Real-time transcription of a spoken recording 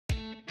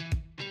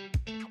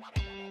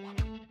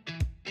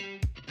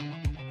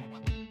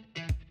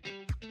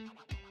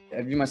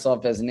I view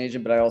myself as an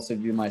agent, but I also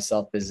view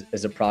myself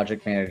as a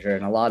project manager.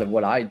 And a lot of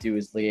what I do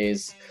is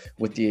liaise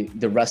with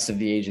the rest of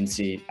the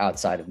agency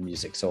outside of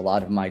music. So a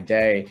lot of my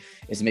day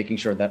is making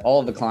sure that all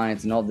of the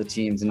clients and all of the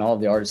teams and all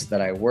of the artists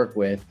that I work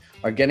with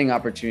are getting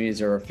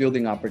opportunities or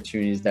fielding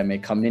opportunities that may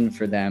come in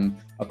for them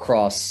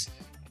across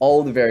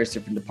all the various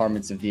different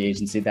departments of the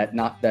agency that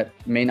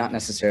may not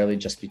necessarily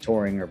just be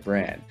touring or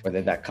brand,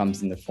 whether that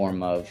comes in the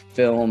form of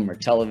film or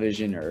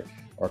television or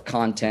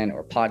content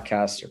or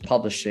podcasts or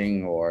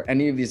publishing or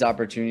any of these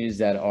opportunities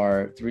that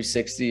are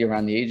 360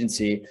 around the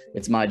agency.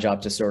 It's my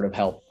job to sort of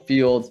help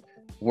field,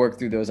 work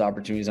through those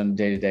opportunities on a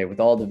day-to-day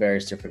with all the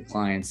various different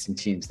clients and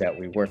teams that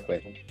we work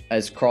with.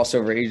 As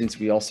crossover agents,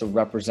 we also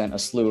represent a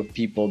slew of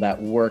people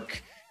that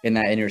work in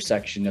that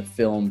intersection of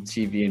film,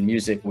 TV, and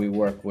music. We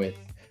work with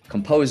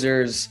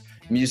composers,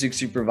 music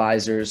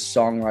supervisors,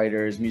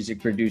 songwriters,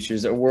 music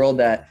producers, a world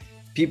that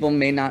people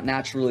may not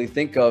naturally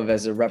think of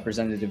as a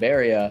representative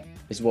area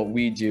is what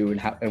we do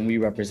and we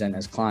represent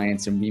as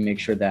clients. And we make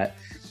sure that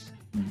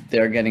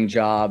they're getting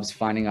jobs,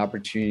 finding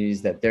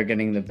opportunities, that they're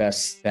getting the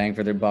best bang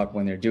for their buck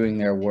when they're doing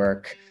their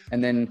work.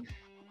 And then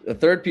the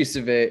third piece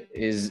of it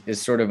is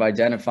sort of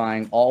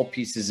identifying all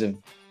pieces of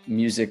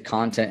music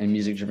content and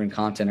music-driven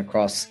content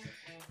across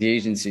the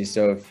agency.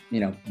 So if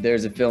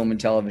there's a film and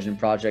television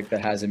project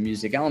that has a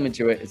music element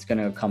to it, it's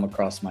going to come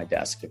across my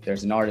desk. If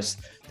there's an artist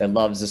that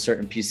loves a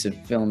certain piece of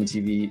film and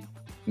TV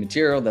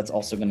material, that's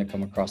also going to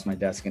come across my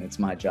desk, and it's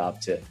my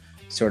job to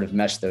sort of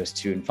mesh those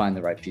two and find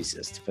the right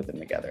pieces to put them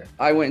together.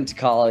 I went into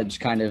college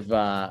kind of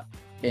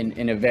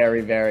in a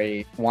very,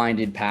 very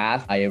winded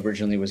path. I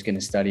originally was going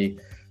to study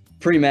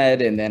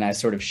pre-med, and then I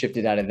sort of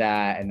shifted out of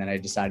that, and then I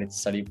decided to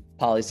study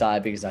poli-sci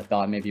because I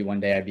thought maybe one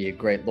day I'd be a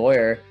great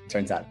lawyer.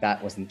 Turns out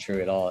that wasn't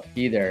true at all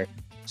either.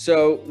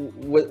 So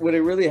what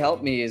it really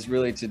helped me is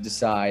really to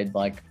decide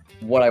like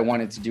what I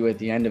wanted to do at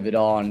the end of it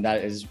all, and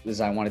that is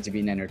I wanted to be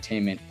in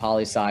entertainment.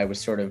 Poli-sci was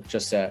sort of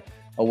just a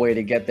way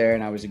to get there,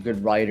 and I was a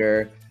good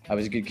writer. I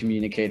was a good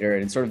communicator,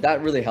 and sort of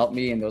that really helped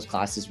me, and those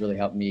classes really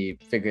helped me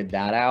figure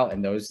that out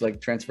and those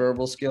like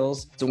transferable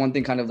skills. So one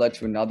thing kind of led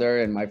to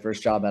another. And my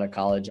first job out of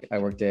college, I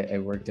worked at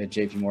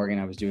JP Morgan.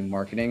 I was doing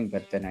marketing,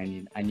 but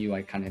then I knew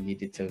I kind of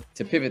needed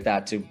to pivot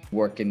that to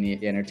work in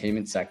the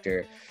entertainment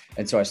sector.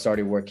 And so I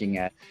started working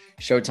at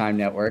Showtime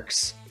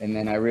Networks. And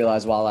then I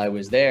realized while I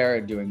was there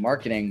doing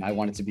marketing, I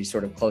wanted to be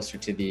sort of closer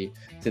to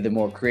the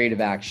more creative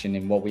action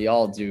and what we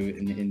all do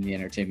in the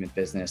entertainment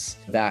business.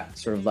 That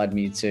sort of led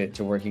me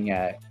to working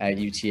at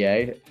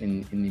UTA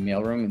in the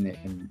mailroom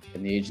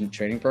in the agent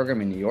training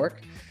program in New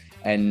York.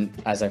 And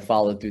as I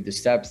followed through the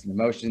steps and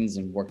the motions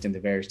and worked in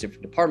the various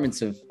different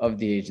departments of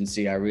the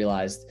agency, I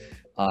realized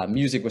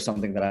music was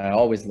something that I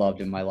always loved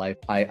in my life.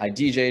 I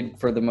DJ'd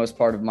for the most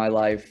part of my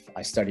life.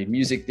 I studied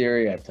music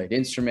theory. I played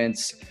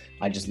instruments.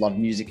 I just loved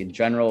music in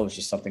general. It was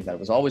just something that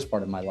was always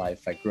part of my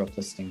life. I grew up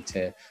listening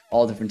to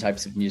all different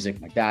types of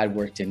music. My dad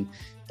worked in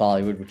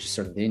Bollywood, which is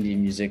sort of the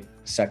Indian music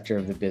sector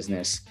of the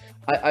business.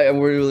 I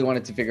really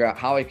wanted to figure out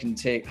how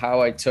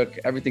I took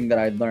everything that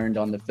I'd learned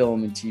on the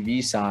film and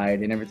TV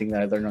side and everything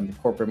that I learned on the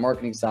corporate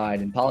marketing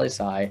side and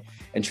poli-sci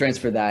and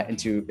transfer that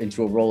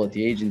into a role at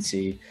the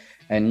agency.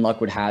 And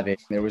luck would have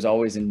it, there was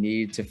always a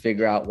need to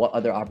figure out what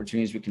other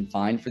opportunities we can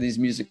find for these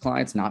music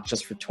clients, not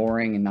just for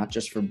touring and not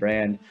just for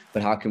brand,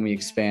 but how can we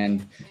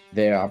expand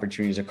their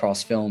opportunities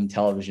across film,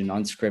 television,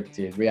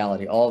 unscripted,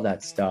 reality, all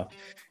that stuff.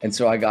 And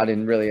so I got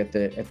in really at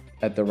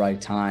the right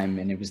time,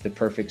 and it was the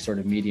perfect sort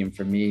of medium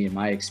for me in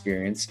my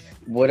experience.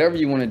 Whatever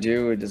you want to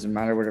do, it doesn't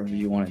matter whatever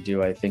you want to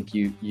do. I think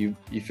you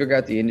figure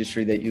out the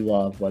industry that you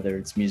love, whether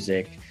it's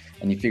music,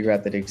 and you figure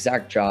out that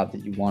exact job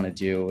that you want to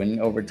do. And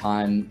over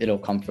time, it'll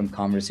come from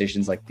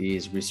conversations like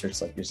these,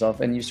 research like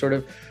yourself, and you sort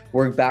of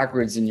work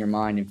backwards in your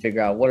mind and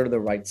figure out what are the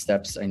right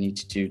steps I need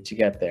to do to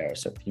get there.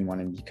 So if you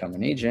want to become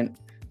an agent,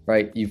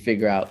 right, you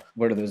figure out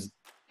what are those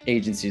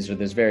agencies or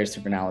those various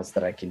different outlets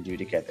that I can do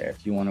to get there.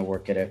 If you want to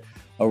work at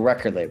a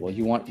record label,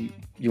 you want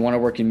to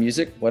work in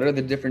music, what are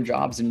the different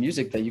jobs in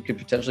music that you could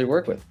potentially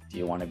work with? Do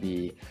you want to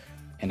be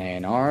an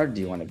A&R?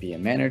 Do you want to be a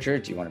manager?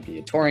 Do you want to be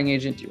a touring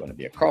agent? Do you want to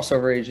be a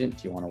crossover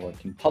agent? Do you want to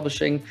work in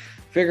publishing?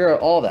 Figure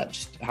out all that.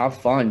 Just have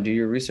fun, do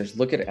your research,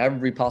 look at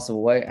every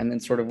possible way, and then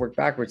sort of work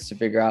backwards to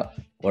figure out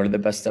what are the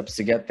best steps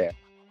to get there.